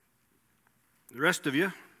The rest of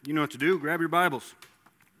you, you know what to do. Grab your Bibles.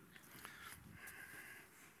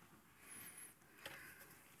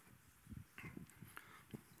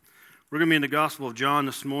 We're going to be in the Gospel of John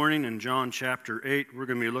this morning, in John chapter 8. We're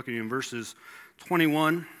going to be looking in verses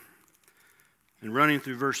 21 and running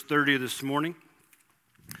through verse 30 this morning.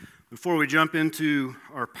 Before we jump into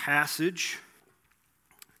our passage,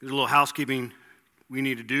 there's a little housekeeping we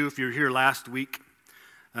need to do. If you were here last week,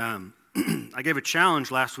 I gave a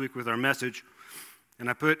challenge last week with our message, and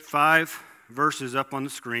I put 5 verses up on the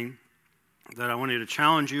screen that I wanted to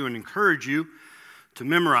challenge you and encourage you to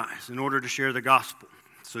memorize in order to share the gospel.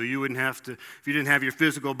 So you wouldn't have to, if you didn't have your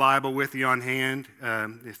physical Bible with you on hand,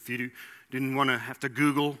 if you didn't want to have to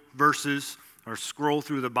Google verses or scroll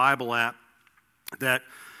through the Bible app, that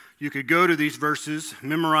you could go to these verses,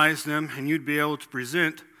 memorize them, and you'd be able to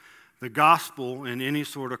present the gospel in any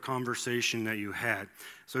sort of conversation that you had.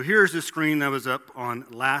 So here's the screen that was up on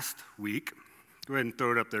last week. Go ahead and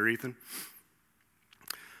throw it up there, Ethan.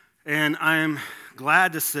 And I'm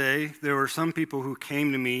glad to say there were some people who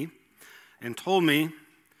came to me and told me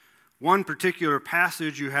one particular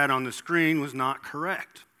passage you had on the screen was not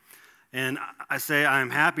correct. And I say I'm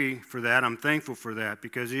happy for that. I'm thankful for that,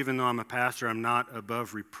 because even though I'm a pastor, I'm not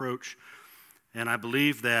above reproach. And I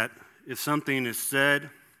believe that if something is said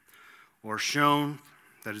or shown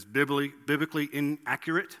that is biblically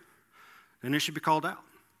inaccurate, then it should be called out.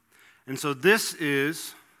 And so this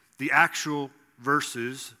is the actual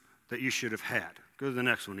verses that you should have had. Go to the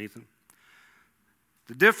next one, Ethan.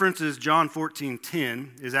 The difference is John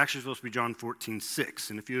 14:10 is actually supposed to be John 14:6.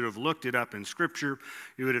 And if you would have looked it up in Scripture,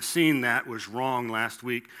 you would have seen that was wrong last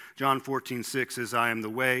week. John 14:6 says, I am the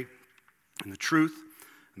way and the truth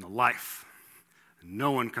and the life. And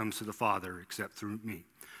no one comes to the Father except through me.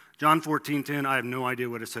 John 14:10, I have no idea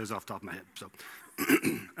what it says off the top of my head.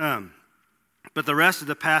 So, but the rest of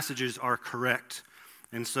the passages are correct.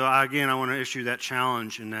 And so, again, I want to issue that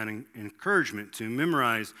challenge and that encouragement to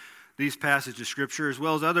memorize these passages of Scripture, as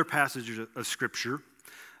well as other passages of Scripture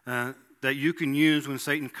that you can use when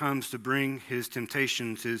Satan comes to bring his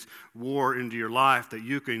temptations, his war into your life, that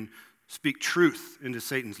you can speak truth into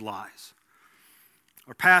Satan's lies.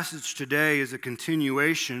 Our passage today is a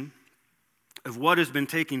continuation of what has been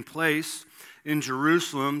taking place in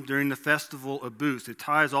Jerusalem during the Festival of Booths. It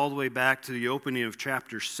ties all the way back to the opening of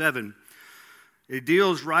chapter 7. It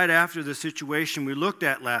deals right after the situation we looked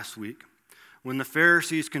at last week, when the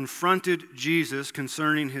Pharisees confronted Jesus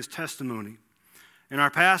concerning his testimony. In our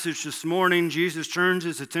passage this morning, Jesus turns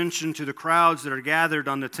his attention to the crowds that are gathered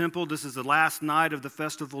on the temple. This is the last night of the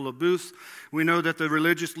Festival of Booths. We know that the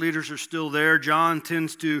religious leaders are still there. John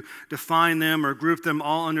tends to define them or group them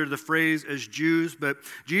all under the phrase as Jews, but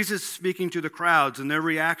Jesus is speaking to the crowds and their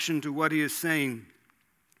reaction to what he is saying.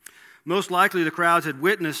 Most likely the crowds had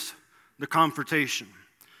witnessed the confrontation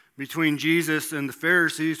between Jesus and the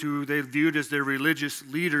Pharisees, who they viewed as their religious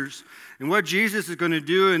leaders. And what Jesus is going to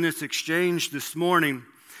do in this exchange this morning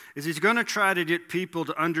is he's going to try to get people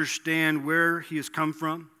to understand where he has come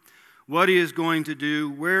from, what he is going to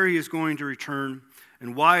do, where he is going to return,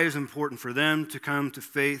 and why it is important for them to come to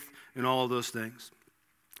faith in all of those things.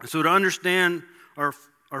 And so to understand our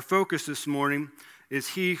focus this morning is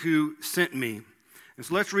he who sent me. And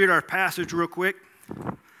so let's read our passage real quick.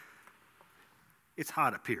 It's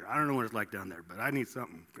hot up here. I don't know what it's like down there, but I need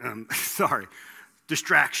something.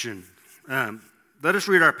 Distraction. Let us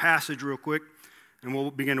read our passage real quick, and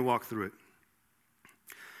we'll begin to walk through it.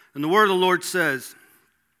 And the word of the Lord says,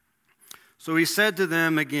 So he said to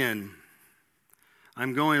them again,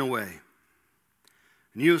 I'm going away,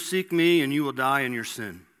 and you will seek me, and you will die in your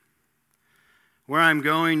sin. Where I'm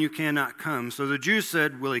going, you cannot come. So the Jews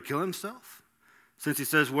said, Will he kill himself? Since he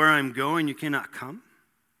says, Where I'm going, you cannot come.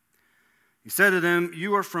 He said to them,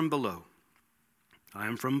 You are from below. I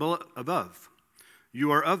am from above. You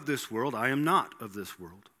are of this world. I am not of this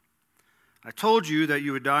world. I told you that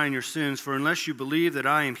you would die in your sins, for unless you believe that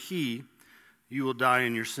I am he, you will die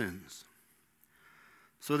in your sins.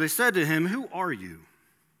 So they said to him, Who are you?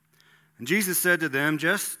 And Jesus said to them,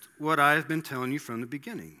 Just what I have been telling you from the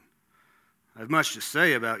beginning. I have much to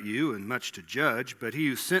say about you and much to judge, but he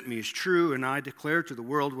who sent me is true, and I declare to the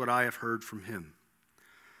world what I have heard from him.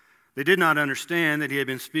 They did not understand that he had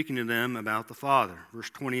been speaking to them about the Father. Verse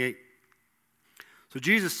 28. So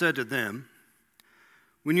Jesus said to them,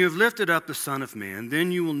 When you have lifted up the Son of Man,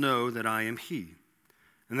 then you will know that I am he,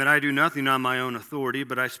 and that I do nothing on my own authority,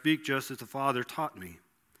 but I speak just as the Father taught me.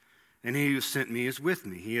 And he who sent me is with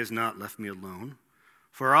me. He has not left me alone,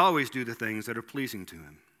 for I always do the things that are pleasing to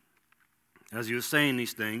him. As he was saying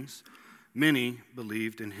these things, many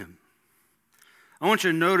believed in him. I want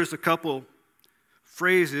you to notice a couple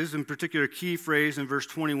phrases, in particular key phrase in verse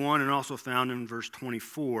 21 and also found in verse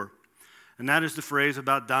 24. And that is the phrase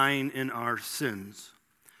about dying in our sins.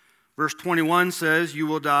 Verse 21 says, you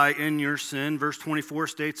will die in your sin. Verse 24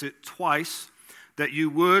 states it twice, that you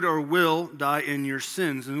would or will die in your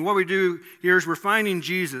sins. And what we do here is we're finding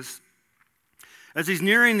Jesus as he's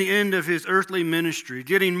nearing the end of his earthly ministry,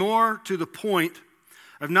 getting more to the point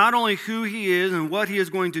of not only who he is and what he is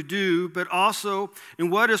going to do, but also in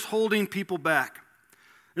what is holding people back.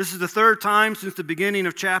 This is the third time since the beginning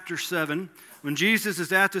of chapter 7, when Jesus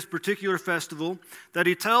is at this particular festival, that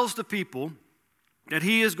he tells the people that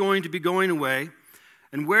he is going to be going away,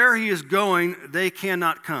 and where he is going, they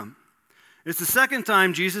cannot come. It's the second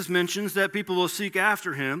time Jesus mentions that people will seek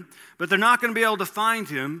after him, but they're not going to be able to find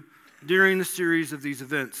him during the series of these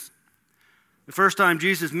events. The first time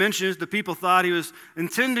Jesus mentions, the people thought he was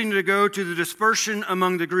intending to go to the dispersion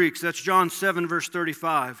among the Greeks. That's John 7, verse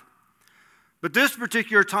 35. But this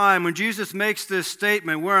particular time, when Jesus makes this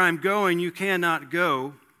statement, where I'm going, you cannot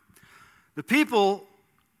go, the people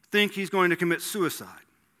think he's going to commit suicide.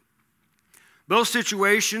 Both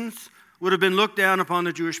situations would have been looked down upon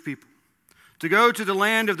the Jewish people. To go to the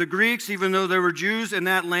land of the Greeks, even though there were Jews in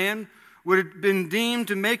that land, would have been deemed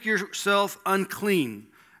to make yourself unclean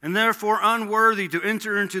and therefore unworthy to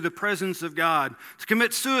enter into the presence of God. To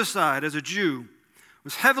commit suicide as a Jew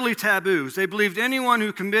was heavily taboo. They believed anyone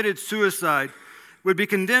who committed suicide would be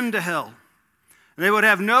condemned to hell. And they would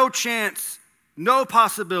have no chance, no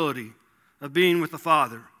possibility of being with the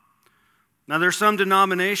Father. Now, there's some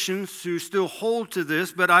denominations who still hold to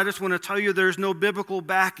this, but I just want to tell you there's no biblical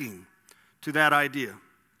backing to that idea.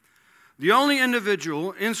 The only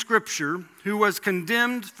individual in Scripture who was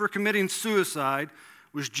condemned for committing suicide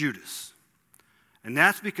was Judas. And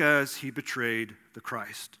that's because he betrayed the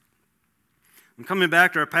Christ. And coming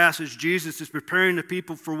back to our passage, Jesus is preparing the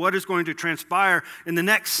people for what is going to transpire in the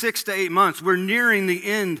next 6 to 8 months. We're nearing the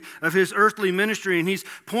end of his earthly ministry, and he's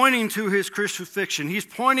pointing to his crucifixion. He's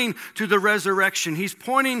pointing to the resurrection. He's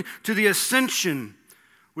pointing to the ascension,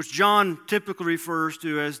 which John typically refers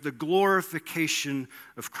to as the glorification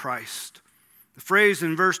of Christ. The phrase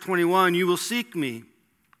in verse 21, you will seek me,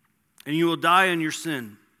 and you will die in your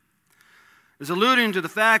sin, is alluding to the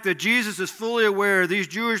fact that Jesus is fully aware these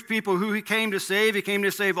Jewish people who he came to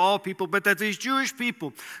save all people, but that these Jewish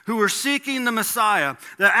people who were seeking the Messiah,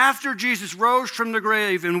 that after Jesus rose from the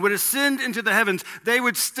grave and would ascend into the heavens, they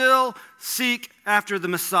would still seek after the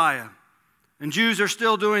Messiah. And Jews are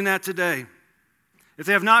still doing that today. If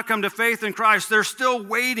they have not come to faith in Christ, they're still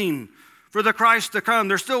waiting for the Christ to come.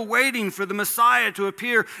 They're still waiting for the Messiah to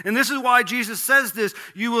appear. And this is why Jesus says this,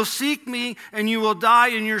 you will seek me and you will die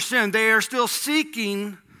in your sin. They are still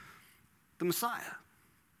seeking the Messiah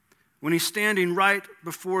when he's standing right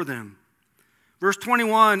before them. Verse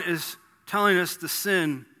 21 is telling us the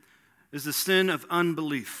sin is the sin of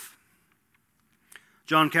unbelief.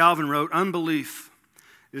 John Calvin wrote, unbelief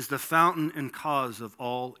is the fountain and cause of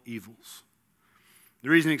all evils. The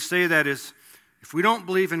reason he can say that is, if we don't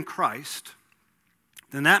believe in Christ,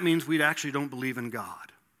 then that means we actually don't believe in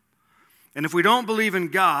God. And if we don't believe in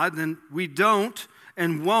God, then we don't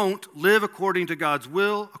and won't live according to God's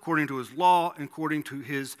will, according to his law, and according to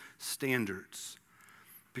his standards.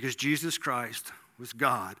 Because Jesus Christ was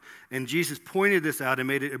God. And Jesus pointed this out and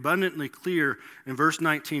made it abundantly clear in verse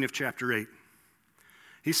 19 of chapter 8.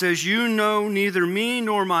 He says, you know neither me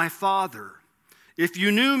nor my Father. If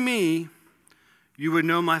you knew me, you would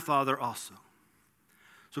know my Father also.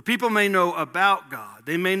 So people may know about God.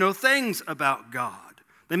 They may know things about God.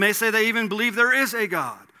 They may say they even believe there is a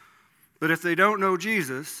God. But if they don't know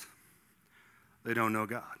Jesus, they don't know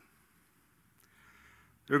God.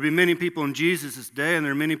 There will be many people in Jesus' day, and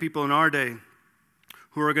there are many people in our day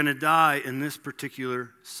who are going to die in this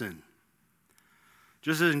particular sin.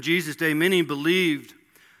 Just as in Jesus' day, many believed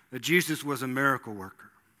that Jesus was a miracle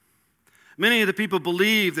worker. Many of the people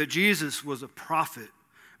believed that Jesus was a prophet.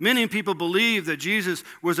 Many people believe that Jesus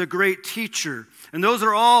was a great teacher. And those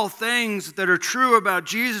are all things that are true about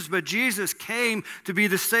Jesus, but Jesus came to be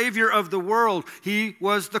the Savior of the world. He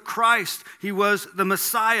was the Christ. He was the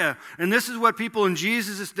Messiah. And this is what people in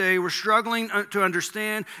Jesus' day were struggling to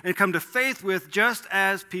understand and come to faith with, just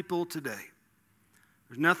as people today.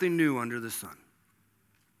 There's nothing new under the sun.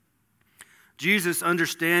 Jesus,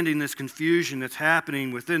 understanding this confusion that's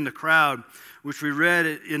happening within the crowd, which we read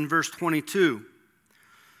in verse 22,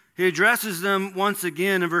 he addresses them once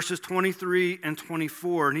again in verses 23 and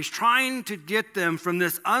 24, and he's trying to get them from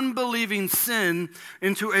this unbelieving sin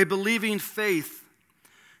into a believing faith.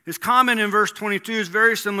 His comment in verse 22 is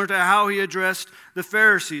very similar to how he addressed the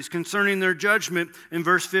Pharisees concerning their judgment in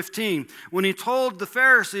verse 15, when he told the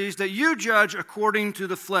Pharisees that you judge according to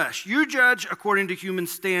the flesh, you judge according to human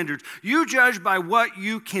standards, you judge by what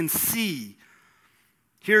you can see.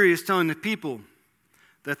 Here he is telling the people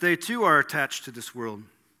that they too are attached to this world.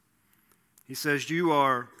 He says, you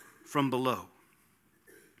are from below.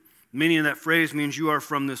 Meaning of that phrase means you are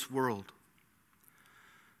from this world.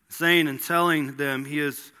 Saying and telling them he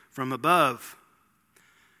is from above,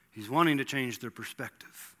 he's wanting to change their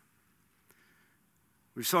perspective.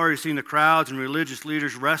 We've already seen the crowds and religious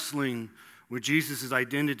leaders wrestling with Jesus'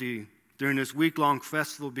 identity during this week-long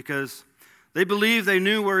festival because they believed they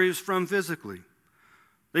knew where he was from physically.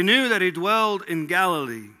 They knew that he dwelled in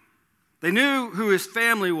Galilee. They knew who his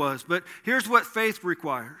family was, but here's what faith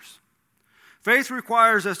requires. Faith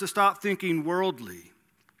requires us to stop thinking worldly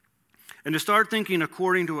and to start thinking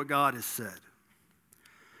according to what God has said.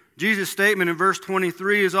 Jesus' statement in verse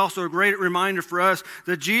 23 is also a great reminder for us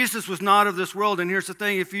that Jesus was not of this world. And here's the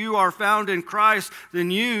thing, if you are found in Christ,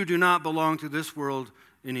 then you do not belong to this world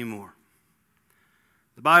anymore.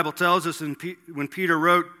 The Bible tells us when Peter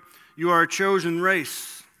wrote, you are a chosen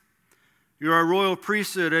race. You are a royal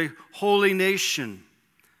priesthood, a holy nation,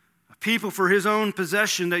 a people for his own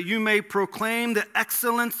possession, that you may proclaim the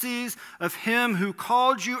excellencies of him who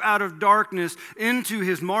called you out of darkness into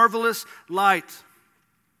his marvelous light.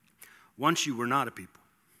 Once you were not a people,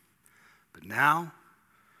 but now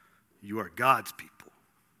you are God's people.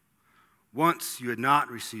 Once you had not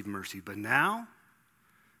received mercy, but now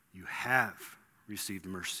you have received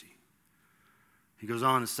mercy. He goes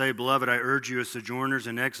on to say, beloved, I urge you as sojourners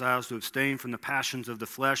and exiles to abstain from the passions of the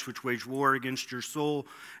flesh which wage war against your soul,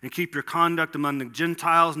 and keep your conduct among the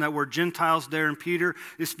Gentiles. And that word Gentiles there in Peter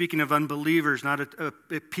is speaking of unbelievers, not a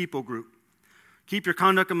people group. Keep your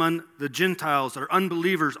conduct among the Gentiles or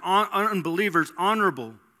unbelievers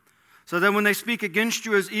honorable, so that when they speak against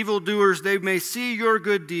you as evildoers, they may see your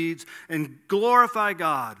good deeds and glorify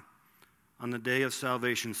God on the day of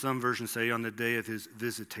salvation. Some versions say on the day of his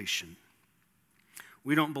visitation.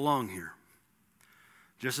 We don't belong here,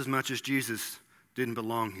 just as much as Jesus didn't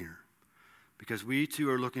belong here, because we too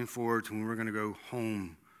are looking forward to when we're going to go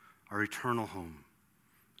home, our eternal home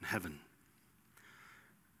in heaven.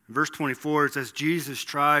 In verse 24, it says Jesus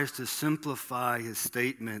tries to simplify his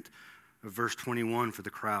statement of verse 21 for the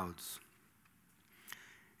crowds.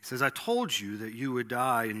 He says, I told you that you would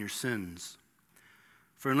die in your sins.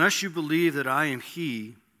 For unless you believe that I am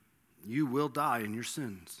he, you will die in your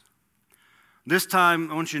sins. This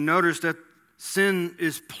time, I want you to notice that sin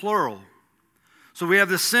is plural. So we have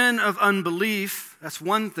the sin of unbelief, that's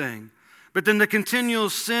one thing. But then the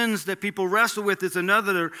continual sins that people wrestle with is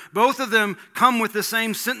another. Both of them come with the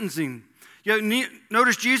same sentencing.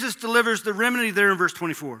 Notice Jesus delivers the remedy there in verse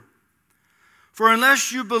 24. For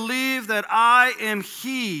unless you believe that I am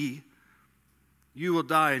he, you will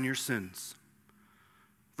die in your sins.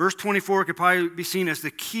 Verse 24 could probably be seen as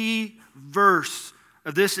the key verse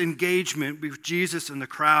of this engagement with Jesus and the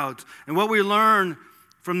crowds. And what we learn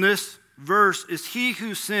from this verse is he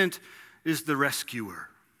who sent is the rescuer.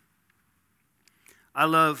 I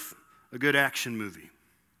love a good action movie.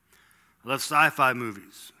 I love sci-fi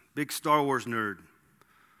movies. Big Star Wars nerd.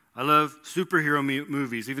 I love superhero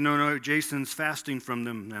movies, even though Jason's fasting from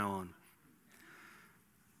them now on.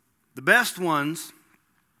 The best ones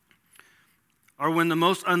are when the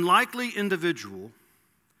most unlikely individual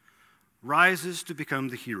rises to become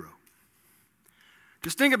the hero.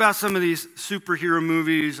 Just think about some of these superhero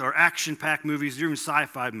movies or action-packed movies, or even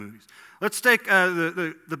sci-fi movies. Let's take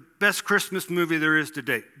the best Christmas movie there is to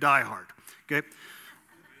date, Die Hard. Okay?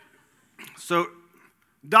 So,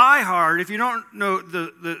 Die Hard, if you don't know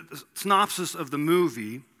the synopsis of the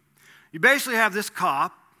movie, you basically have this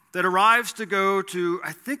cop that arrives to go to,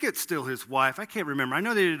 I think it's still his wife, I can't remember. I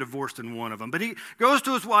know they divorced in one of them, but he goes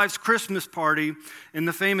to his wife's Christmas party in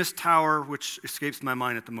the famous tower, which escapes my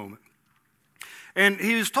mind at the moment. And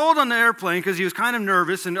he was told on the airplane, because he was kind of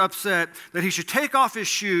nervous and upset, that he should take off his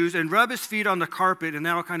shoes and rub his feet on the carpet, and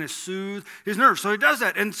that'll kind of soothe his nerves. So he does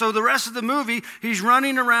that. And so the rest of the movie, he's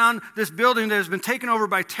running around this building that has been taken over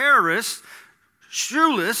by terrorists,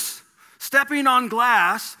 shoeless, stepping on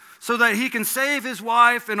glass, so that he can save his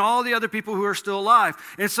wife and all the other people who are still alive.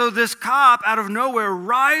 And so this cop, out of nowhere,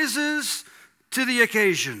 rises to the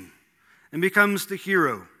occasion and becomes the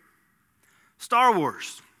hero. Star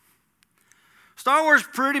Wars. Star Wars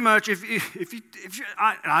pretty much,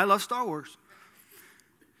 I love Star Wars.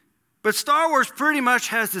 But Star Wars pretty much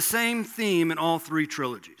has the same theme in all three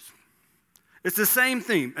trilogies. It's the same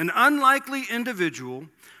theme, an unlikely individual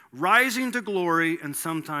rising to glory and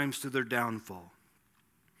sometimes to their downfall.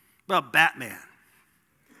 About Batman.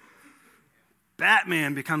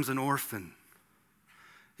 Batman becomes an orphan.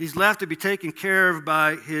 He's left to be taken care of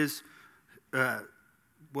by his,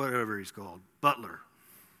 whatever he's called, butler.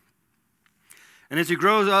 And as he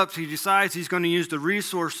grows up, he decides he's going to use the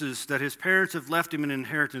resources that his parents have left him in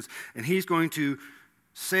inheritance, and he's going to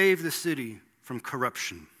save the city from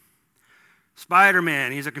corruption.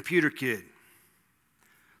 Spider-Man, he's a computer kid.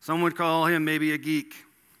 Some would call him maybe a geek.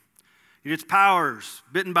 He gets powers,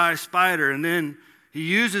 bitten by a spider, and then he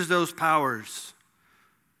uses those powers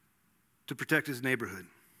to protect his neighborhood.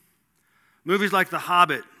 Movies like The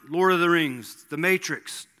Hobbit, Lord of the Rings, The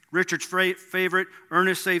Matrix, Richard's favorite,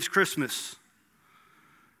 Ernest Saves Christmas.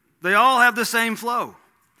 They all have the same flow.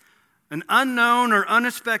 An unknown or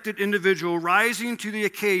unexpected individual rising to the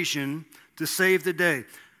occasion to save the day.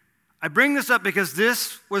 I bring this up because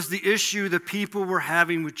this was the issue the people were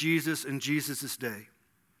having with Jesus in Jesus' day.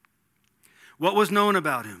 What was known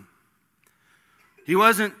about him? He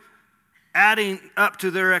wasn't adding up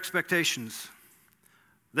to their expectations.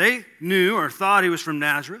 They knew or thought he was from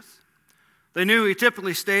Nazareth. They knew he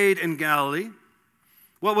typically stayed in Galilee.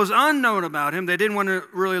 What was unknown about him, they didn't want to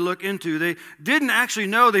really look into. They didn't actually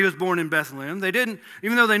know that he was born in Bethlehem. They didn't,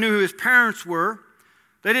 even though they knew who his parents were,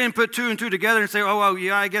 they didn't put two and two together and say, oh, well,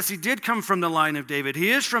 yeah, I guess he did come from the line of David.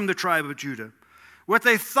 He is from the tribe of Judah. What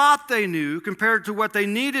they thought they knew compared to what they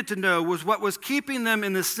needed to know was what was keeping them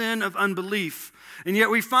in the sin of unbelief. And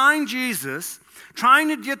yet we find Jesus trying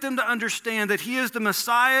to get them to understand that he is the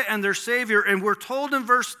Messiah and their Savior. And we're told in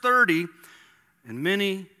verse 30, and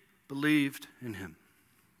many believed in him.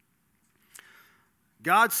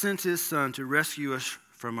 God sent his Son to rescue us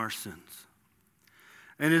from our sins.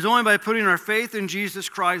 And it is only by putting our faith in Jesus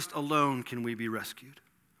Christ alone can we be rescued.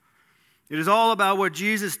 It is all about what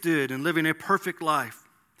Jesus did in living a perfect life.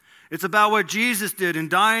 It's about what Jesus did in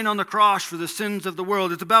dying on the cross for the sins of the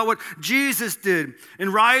world. It's about what Jesus did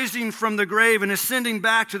in rising from the grave and ascending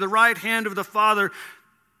back to the right hand of the Father.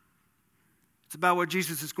 It's about what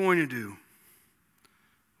Jesus is going to do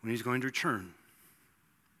when he's going to return.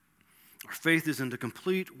 Our faith is in the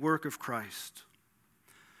complete work of Christ.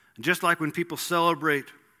 And just like when people celebrate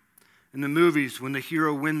in the movies when the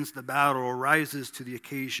hero wins the battle or rises to the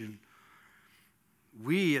occasion,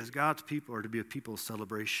 we as God's people are to be a people of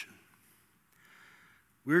celebration.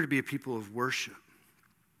 We're to be a people of worship.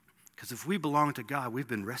 Because if we belong to God, we've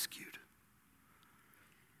been rescued.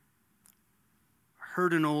 I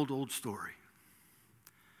heard an old story.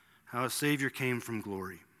 How a Savior came from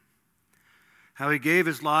glory. How he gave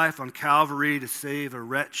his life on Calvary to save a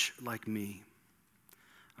wretch like me.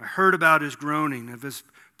 I heard about his groaning, of his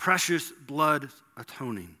precious blood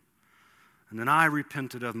atoning. And then I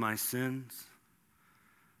repented of my sins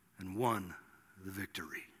and won the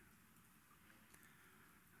victory.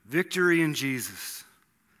 Victory in Jesus,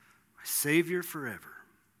 my Savior forever.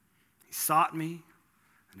 He sought me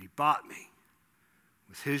and he bought me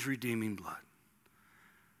with his redeeming blood.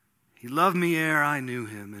 He loved me ere I knew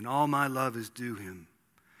him, and all my love is due him.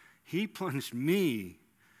 He plunged me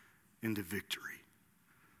into victory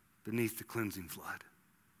beneath the cleansing flood.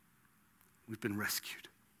 We've been rescued.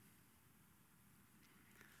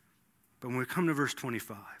 But when we come to verse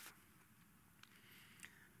 25,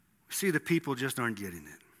 we see the people just aren't getting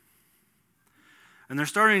it. And they're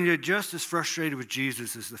starting to get just as frustrated with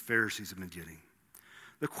Jesus as the Pharisees have been getting.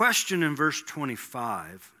 The question in verse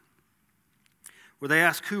 25, where they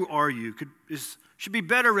ask, who are you, should be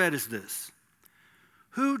better read as this.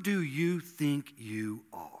 Who do you think you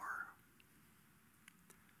are?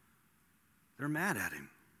 They're mad at him.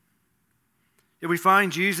 Yet we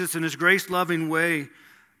find Jesus in his grace-loving way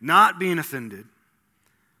not being offended,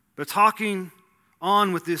 but talking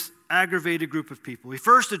on with this aggravated group of people. He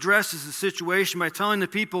first addresses the situation by telling the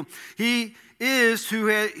people he is who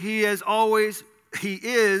he is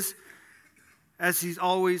as he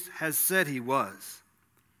always has said he was.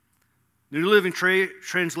 The New Living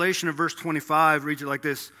Translation of verse 25 reads it like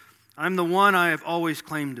this: I'm the one I have always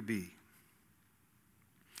claimed to be.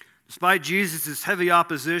 Despite Jesus' heavy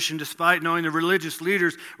opposition, despite knowing the religious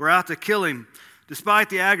leaders were out to kill him, despite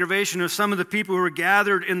the aggravation of some of the people who were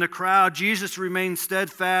gathered in the crowd, Jesus remained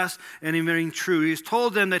steadfast and he remained true. He has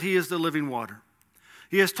told them that he is the living water.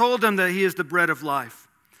 He has told them that he is the bread of life.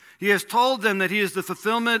 He has told them that he is the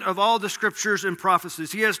fulfillment of all the scriptures and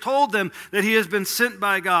prophecies. He has told them that he has been sent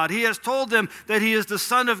by God. He has told them that he is the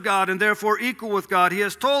Son of God and therefore equal with God. He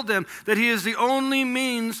has told them that he is the only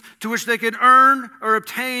means to which they can earn or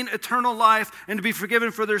obtain eternal life and to be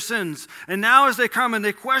forgiven for their sins. And now as they come and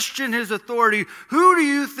they question his authority, who do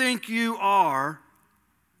you think you are?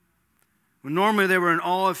 When normally they were in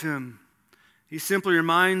awe of him, He simply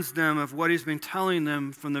reminds them of what he's been telling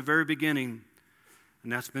them from the very beginning,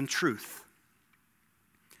 and that's been truth.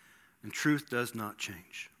 And truth does not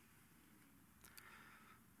change.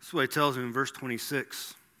 This is what he tells them in verse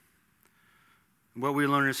 26. What we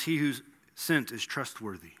learn is he who's sent is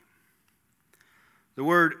trustworthy. The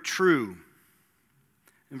word true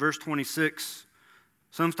in verse 26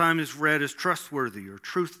 sometimes is read as trustworthy or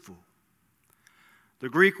truthful. The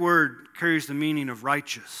Greek word carries the meaning of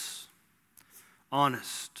righteous,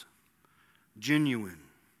 honest, genuine,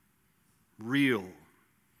 real,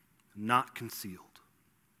 not concealed.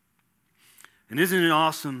 And isn't it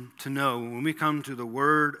awesome to know when we come to the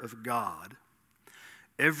Word of God,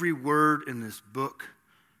 every word in this book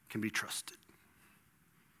can be trusted.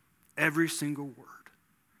 Every single word.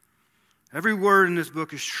 Every word in this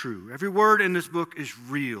book is true. Every word in this book is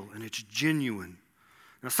real and it's genuine.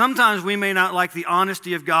 Now, sometimes we may not like the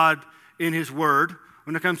honesty of God in His Word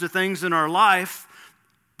when it comes to things in our life,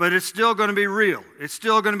 but it's still going to be real. It's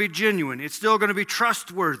still going to be genuine. It's still going to be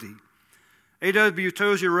trustworthy. A.W.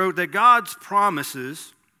 Tozier wrote that God's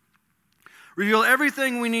promises reveal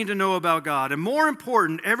everything we need to know about God, and more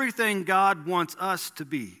important, everything God wants us to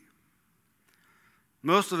be.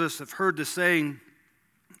 Most of us have heard the saying,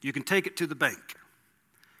 you can take it to the bank.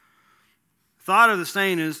 The thought of the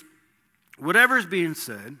saying is, whatever is being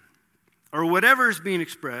said, or whatever is being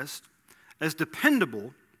expressed as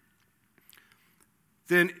dependable,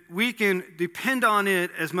 then we can depend on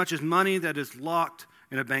it as much as money that is locked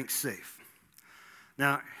in a bank safe.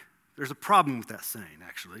 Now, there's a problem with that saying,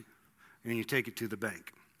 actually, and you take it to the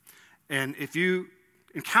bank. And if you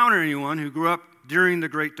encounter anyone who grew up during the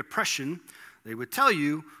Great Depression, they would tell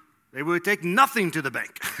you they would take nothing to the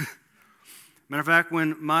bank. Matter of fact,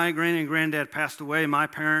 when my granny and granddad passed away, my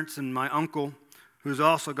parents and my uncle, who's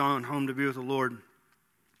also gone home to be with the Lord,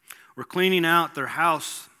 were cleaning out their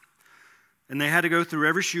house, and they had to go through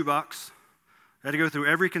every shoebox, they had to go through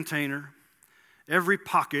every container, every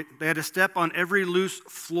pocket. They had to step on every loose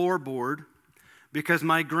floorboard because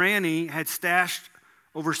my granny had stashed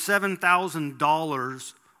over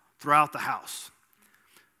 $7,000 throughout the house.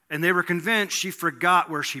 And they were convinced she forgot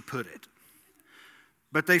where she put it.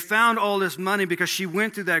 But they found all this money because she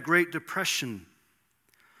went through that Great Depression.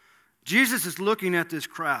 Jesus is looking at this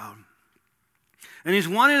crowd, and he's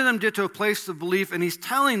wanting them to get to a place of belief, and he's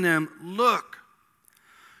telling them, look,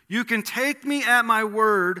 you can take me at my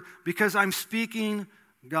word because I'm speaking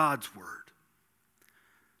God's word.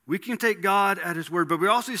 We can take God at his word, but we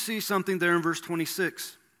also see something there in verse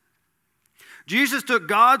 26. Jesus took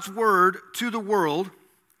God's word to the world,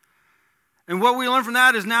 and what we learn from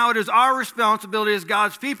that is now it is our responsibility as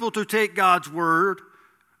God's people to take God's word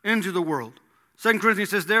into the world. 2 Corinthians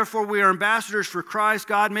says, therefore we are ambassadors for Christ,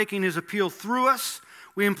 God making his appeal through us.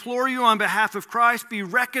 We implore you on behalf of Christ, be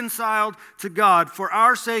reconciled to God. For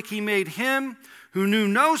our sake he made him who knew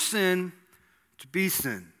no sin to be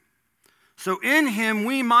sin. So in him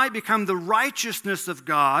we might become the righteousness of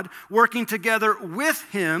God, working together with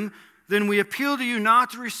him. Then we appeal to you not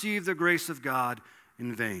to receive the grace of God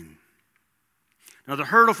in vain. Now the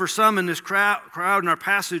hurdle for some in this crowd in our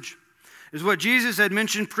passage is what Jesus had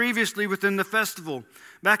mentioned previously within the festival.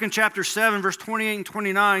 Back in chapter 7, verse 28 and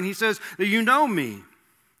 29, he says that you know me.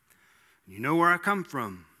 You know where I come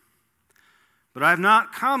from. But I have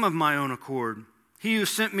not come of my own accord. He who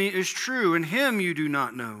sent me is true, and him you do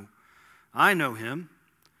not know. I know him,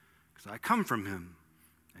 because I come from him,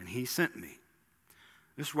 and he sent me.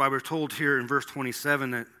 This is why we're told here in verse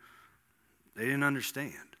 27 that they didn't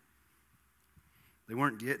understand. They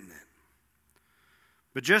weren't getting it.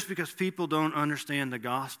 But just because people don't understand the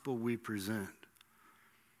gospel we present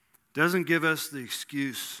doesn't give us the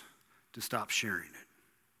excuse to stop sharing it.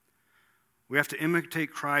 We have to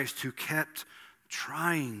imitate Christ, who kept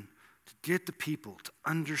trying to get the people to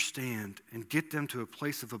understand and get them to a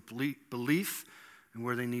place of a belief and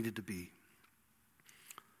where they needed to be.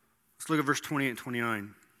 Let's look at verse 28 and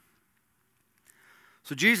 29.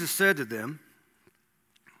 So Jesus said to them,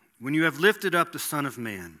 when you have lifted up the Son of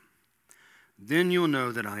Man, then you will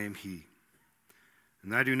know that I am he.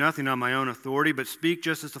 And I do nothing on my own authority, but speak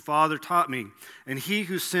just as the Father taught me. And he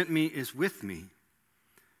who sent me is with me.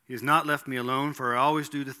 He has not left me alone, for I always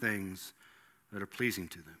do the things that are pleasing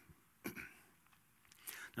to them.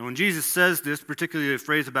 Now, when Jesus says this, particularly the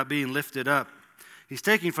phrase about being lifted up, he's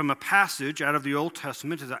taking from a passage out of the Old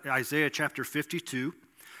Testament, Isaiah chapter 52,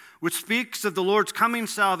 which speaks of the Lord's coming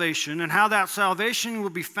salvation and how that salvation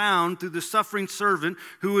will be found through the suffering servant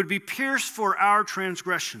who would be pierced for our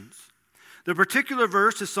transgressions. The particular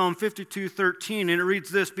verse is Psalm 52:13, and it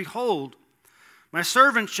reads this, behold, my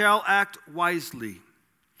servant shall act wisely.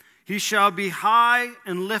 He shall be high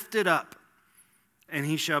and lifted up, and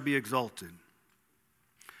he shall be exalted.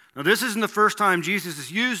 Now, this isn't the first time Jesus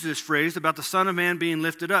has used this phrase about the Son of Man being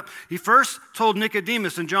lifted up. He first told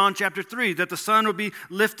Nicodemus in John chapter 3 that the Son would be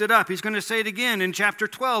lifted up. He's going to say it again in chapter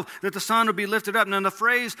 12 that the Son would be lifted up. Now, the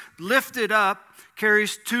phrase lifted up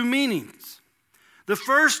carries two meanings. The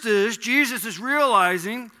first is Jesus is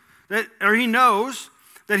realizing that, or he knows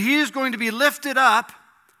that he is going to be lifted up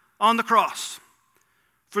on the cross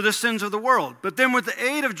for the sins of the world. But then with the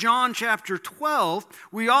aid of John chapter 12,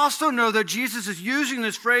 we also know that Jesus is using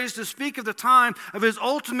this phrase to speak of the time of his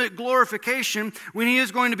ultimate glorification when he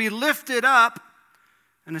is going to be lifted up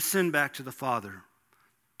and ascend back to the Father,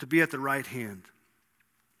 to be at the right hand.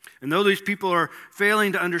 And though these people are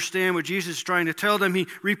failing to understand what Jesus is trying to tell them, he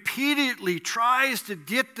repeatedly tries to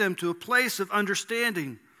get them to a place of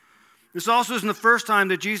understanding. This also isn't the first time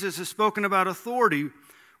that Jesus has spoken about authority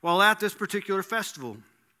while at this particular festival.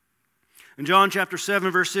 In John chapter 7,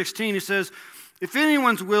 verse 16, he says, "If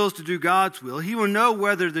anyone's will is to do God's will, he will know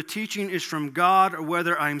whether the teaching is from God or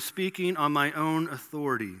whether I am speaking on my own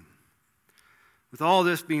authority." With all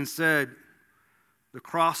this being said, the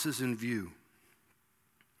cross is in view.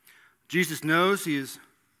 Jesus knows he has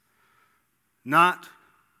not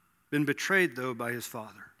been betrayed, though, by his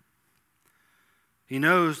Father. He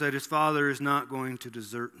knows that his Father is not going to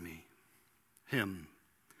desert him.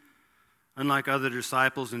 Unlike other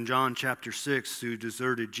disciples in John chapter 6 who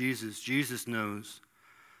deserted Jesus, Jesus knows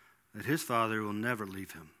that his Father will never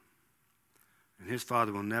leave him. And his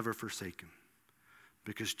Father will never forsake him.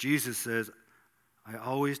 Because Jesus says, "I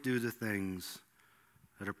always do the things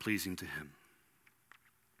that are pleasing to him."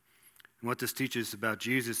 And what this teaches about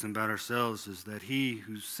Jesus and about ourselves is that he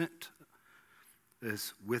who sent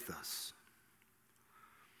is with us.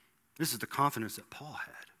 This is the confidence that Paul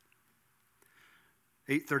had.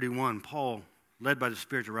 8:31, Paul, led by the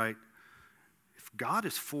Spirit to write, "If God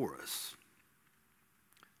is for us,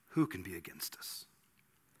 who can be against us?"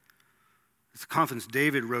 It's the confidence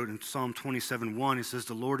David wrote in Psalm 27:1. He says,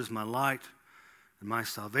 "The Lord is my light and my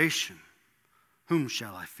salvation. Whom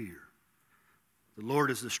shall I fear? The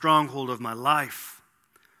Lord is the stronghold of my life.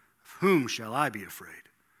 Of whom shall I be afraid?"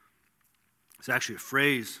 It's actually a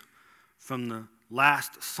phrase from the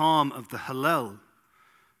last psalm of the Hallel,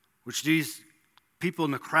 which these people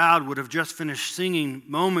in the crowd would have just finished singing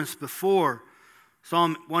moments before.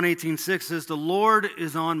 Psalm 118:6 says, "The Lord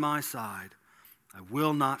is on my side. I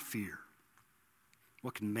will not fear.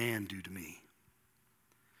 What can man do to me?"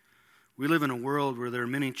 We live in a world where there are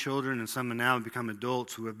many children, and some have now become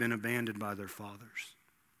adults, who have been abandoned by their fathers.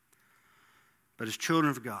 But as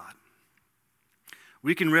children of God,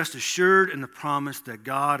 we can rest assured in the promise that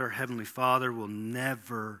God, our Heavenly Father, will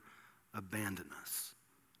never abandon us.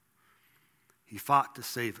 He fought to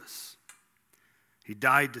save us. He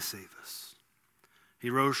died to save us. He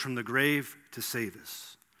rose from the grave to save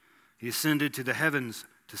us. He ascended to the heavens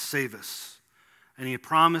to save us. And he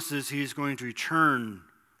promises he is going to return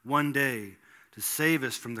one day to save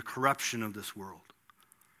us from the corruption of this world.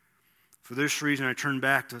 For this reason, I turn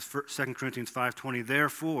back to 2 Corinthians 5:20.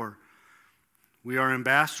 "Therefore, we are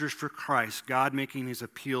ambassadors for Christ, God making his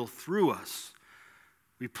appeal through us.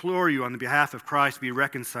 We implore you on the behalf of Christ, be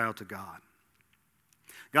reconciled to God."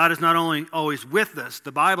 God is not only always with us,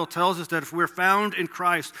 the Bible tells us that if we're found in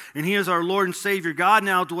Christ and he is our Lord and Savior, God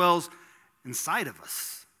now dwells inside of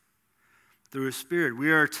us through his Spirit. We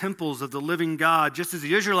are temples of the living God, just as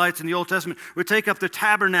the Israelites in the Old Testament would take up the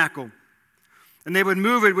tabernacle and they would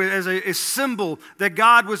move it as a symbol that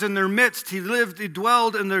God was in their midst. He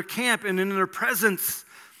dwelled in their camp and in their presence.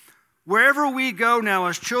 Wherever we go now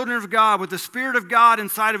as children of God, with the Spirit of God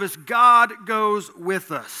inside of us, God goes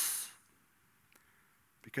with us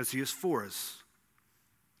because he is for us.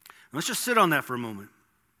 Let's just sit on that for a moment.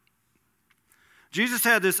 Jesus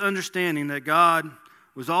had this understanding that God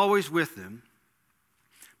was always with him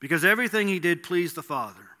because everything he did pleased the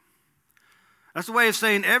Father. That's the way of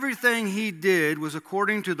saying everything he did was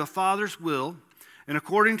according to the Father's will and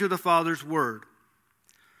according to the Father's word.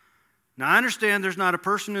 Now, I understand there's not a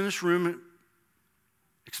person in this room,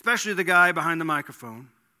 especially the guy behind the microphone,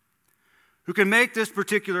 who can make this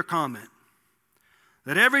particular comment,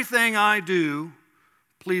 that everything I do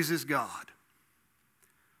pleases God.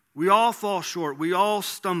 We all fall short. We all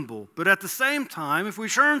stumble. But at the same time, if we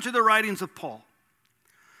turn to the writings of Paul,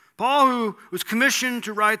 who was commissioned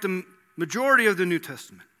to write the majority of the New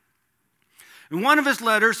Testament, in one of his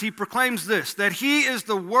letters, he proclaims this, that he is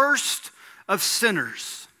the worst of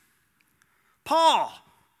sinners. Paul,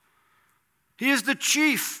 he is the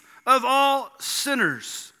chief of all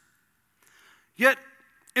sinners. Yet,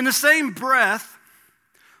 in the same breath,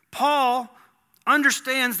 Paul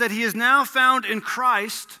understands that he is now found in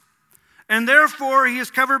Christ and therefore he is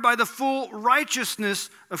covered by the full righteousness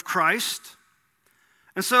of Christ.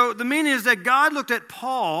 And so the meaning is that God looked at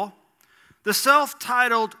Paul, the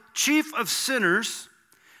self-titled chief of sinners,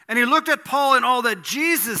 and he looked at Paul and all that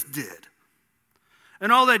Jesus did,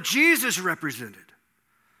 and all that Jesus represented.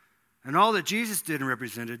 And all that Jesus did and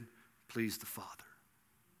represented pleased the Father.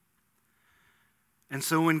 And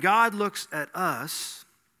so when God looks at us,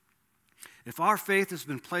 if our faith has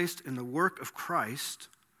been placed in the work of Christ,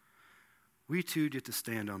 we too get to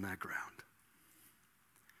stand on that ground.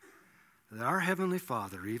 That our Heavenly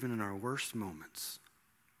Father, even in our worst moments,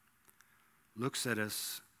 looks at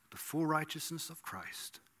us, the full righteousness of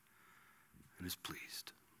Christ, and is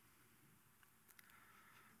pleased.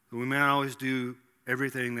 But we may not always do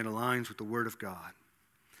everything that aligns with the Word of God,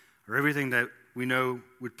 or everything that we know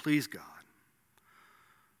would please God.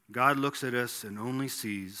 God looks at us and only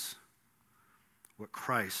sees what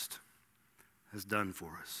Christ has done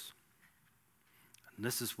for us. And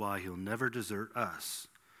this is why he'll never desert us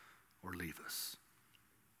or leave us.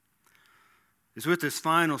 It's with this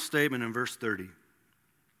final statement in verse 30. We're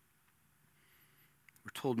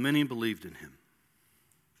told many believed in him.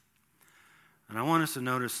 And I want us to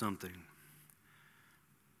notice something.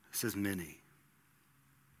 It says many.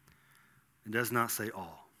 It does not say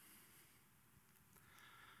all.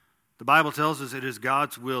 The Bible tells us it is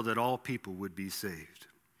God's will that all people would be saved.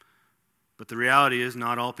 But the reality is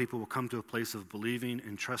not all people will come to a place of believing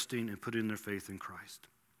and trusting and putting their faith in Christ.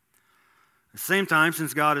 At the same time,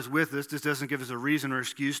 since God is with us, this doesn't give us a reason or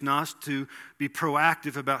excuse not to be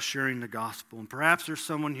proactive about sharing the gospel. And perhaps there's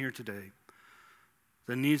someone here today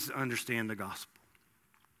that needs to understand the gospel.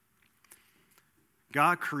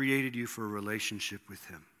 God created you for a relationship with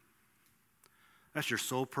him. That's your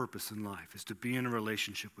sole purpose in life, is to be in a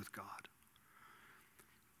relationship with God.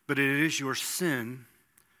 But it is your sin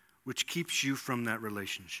which keeps you from that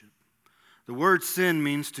relationship. The word sin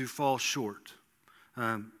means to fall short.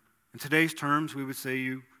 In today's terms, we would say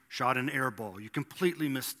you shot an air ball. You completely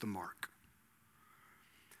missed the mark.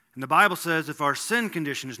 And the Bible says if our sin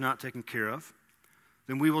condition is not taken care of,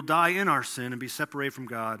 then we will die in our sin and be separated from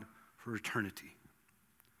God for eternity.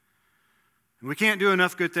 And we can't do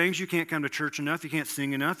enough good things. You can't come to church enough. You can't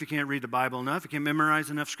sing enough. You can't read the Bible enough. You can't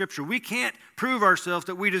memorize enough scripture. We can't prove ourselves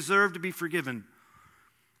that we deserve to be forgiven.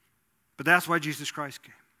 But that's why Jesus Christ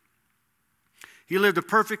came. He lived a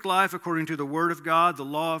perfect life according to the Word of God, the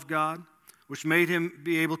law of God, which made him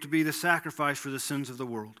be able to be the sacrifice for the sins of the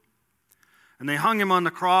world. And they hung him on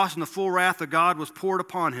the cross, and the full wrath of God was poured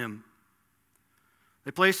upon him.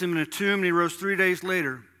 They placed him in a tomb, and he rose 3 days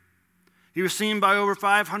later. He was seen by over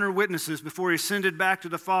 500 witnesses before he ascended back to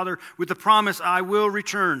the Father with the promise, I will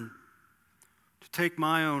return to take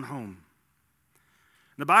my own home.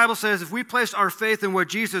 The Bible says if we place our faith in what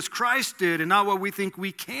Jesus Christ did and not what we think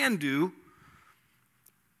we can do,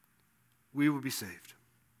 we will be saved,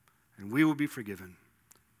 and we will be forgiven,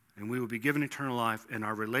 and we will be given eternal life, and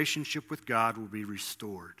our relationship with God will be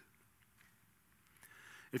restored.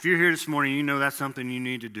 If you're here this morning, you know that's something you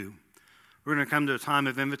need to do. We're going to come to a time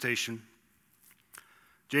of invitation.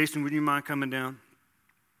 Jason, would you mind coming down?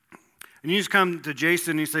 And you just come to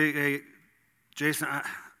Jason and you say, hey, Jason,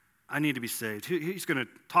 I need to be saved. He's going to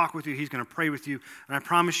talk with you. He's going to pray with you. And I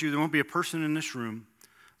promise you there won't be a person in this room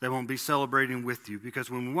that won't be celebrating with you. Because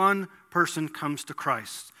when one person comes to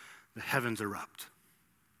Christ, the heavens erupt.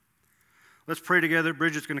 Let's pray together.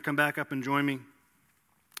 Bridget's going to come back up and join me.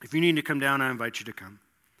 If you need to come down, I invite you to come.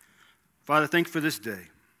 Father, thank you for this day.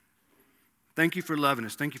 Thank you for loving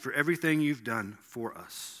us. Thank you for everything you've done for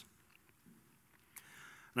us.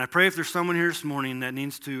 And I pray if there's someone here this morning that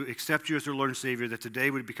needs to accept you as their Lord and Savior, that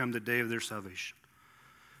today would become the day of their salvation.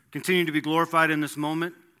 Continue to be glorified in this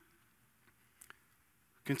moment.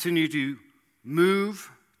 Continue to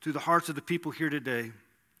move to the hearts of the people here today.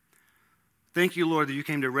 Thank you, Lord, that you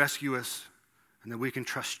came to rescue us and that we can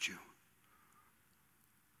trust you.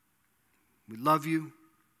 We love you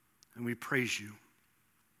and we praise you.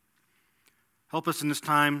 Help us in this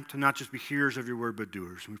time to not just be hearers of your word, but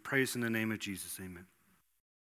doers. And we praise in the name of Jesus. Amen.